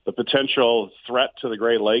potential threat to the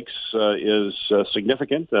Great Lakes is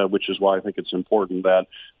significant, which is why I think it's important that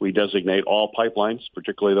we designate all pipelines,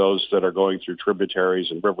 particularly those that are going through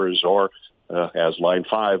tributaries and rivers or as Line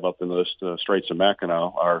 5 up in the Straits of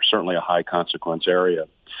Mackinac are certainly a high consequence area.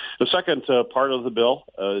 The second part of the bill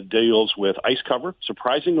deals with ice cover.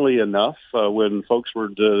 Surprisingly enough, when folks were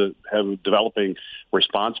developing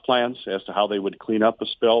response plans as to how they would clean up a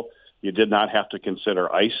spill, you did not have to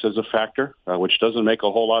consider ice as a factor, which doesn't make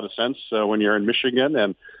a whole lot of sense when you're in Michigan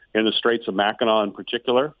and in the Straits of Mackinac in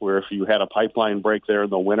particular, where if you had a pipeline break there in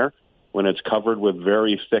the winter, when it's covered with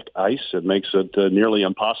very thick ice, it makes it nearly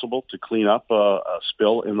impossible to clean up a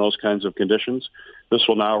spill in those kinds of conditions. This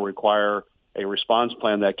will now require a response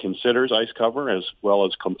plan that considers ice cover as well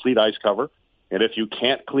as complete ice cover. And if you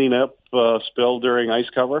can't clean up a spill during ice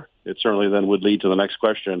cover, it certainly then would lead to the next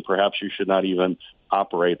question. Perhaps you should not even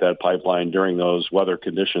operate that pipeline during those weather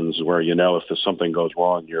conditions where, if something goes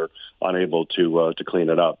wrong, you're unable to clean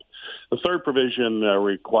it up. The third provision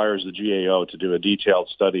requires the GAO to do a detailed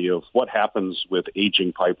study of what happens with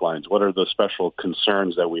aging pipelines. What are the special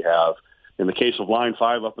concerns that we have? In the case of Line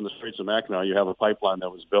 5 up in the Straits of Mackinac, you have a pipeline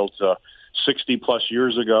that was built 60-plus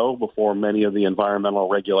years ago before many of the environmental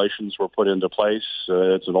regulations were put into place.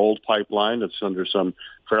 It's an old pipeline. It's under some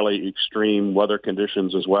fairly extreme weather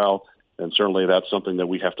conditions as well. And certainly that's something that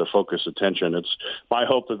we have to focus attention. It's my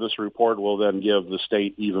hope that this report will then give the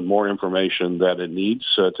state even more information that it needs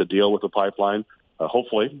to deal with the pipeline.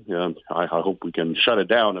 Hopefully, I hope we can shut it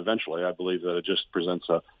down eventually. I believe that it just presents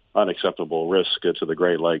an unacceptable risk to the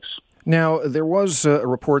Great Lakes. Now, there was a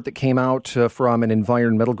report that came out from an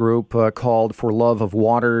environmental group called For Love of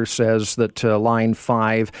Water, says that Line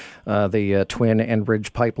 5, the Twin and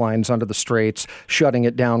Ridge pipelines under the Straits, shutting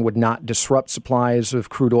it down would not disrupt supplies of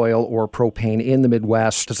crude oil or propane in the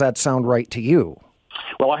Midwest. Does that sound right to you?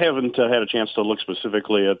 Well, I haven't had a chance to look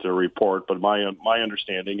specifically at the report, but my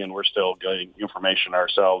understanding, and we're still getting information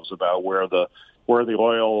ourselves about where the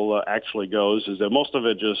oil actually goes, is that most of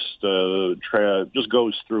it just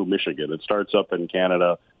goes through Michigan. It starts up in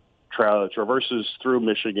Canada, traverses through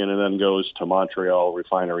Michigan, and then goes to Montreal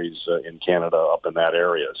refineries in Canada up in that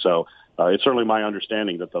area. So it's certainly my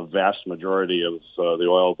understanding that the vast majority of the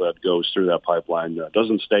oil that goes through that pipeline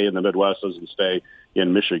doesn't stay in the Midwest, doesn't stay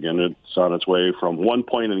in Michigan. It's on its way from one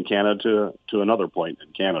point in Canada to another point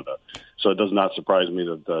in Canada. So it does not surprise me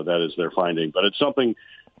that that is their finding. But it's something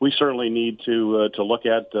we certainly need to look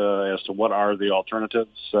at as to what are the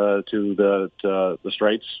alternatives to the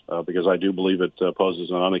Straits, because I do believe it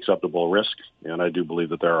poses an unacceptable risk, and I do believe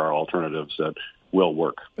that there are alternatives that will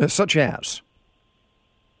work. Such as?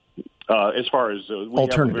 As far as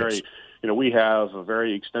alternatives. We have a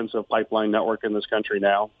very extensive pipeline network in this country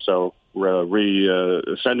now. So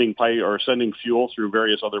sending fuel through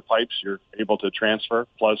various other pipes, you're able to transfer.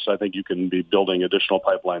 Plus, I think you can be building additional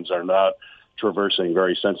pipelines that are not traversing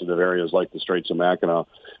very sensitive areas like the Straits of Mackinac.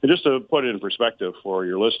 And just to put it in perspective for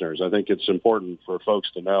your listeners, I think it's important for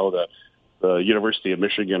folks to know that the University of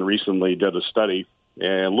Michigan recently did a study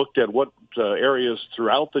and looked at what areas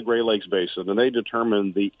throughout the Great Lakes Basin, and they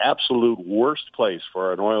determined the absolute worst place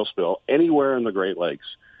for an oil spill anywhere in the Great Lakes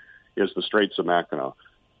is the Straits of Mackinac.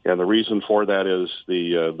 And the reason for that is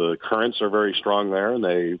the currents are very strong there, and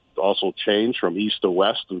they also change from east to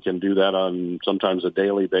west and can do that on sometimes a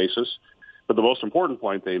daily basis. But the most important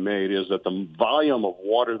point they made is that the volume of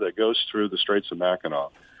water that goes through the Straits of Mackinac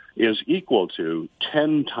is equal to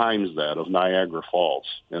 10 times that of Niagara Falls.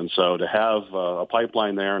 And so to have a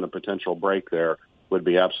pipeline there and a potential break there would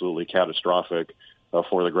be absolutely catastrophic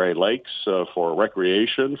for the Great Lakes, for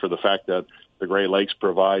recreation, for the fact that the Great Lakes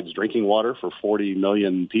provides drinking water for 40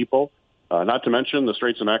 million people. Not to mention the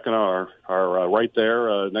Straits of Mackinac are right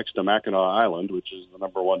there next to Mackinac Island, which is the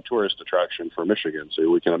number one tourist attraction for Michigan. So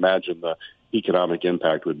we can imagine the economic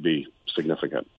impact would be significant.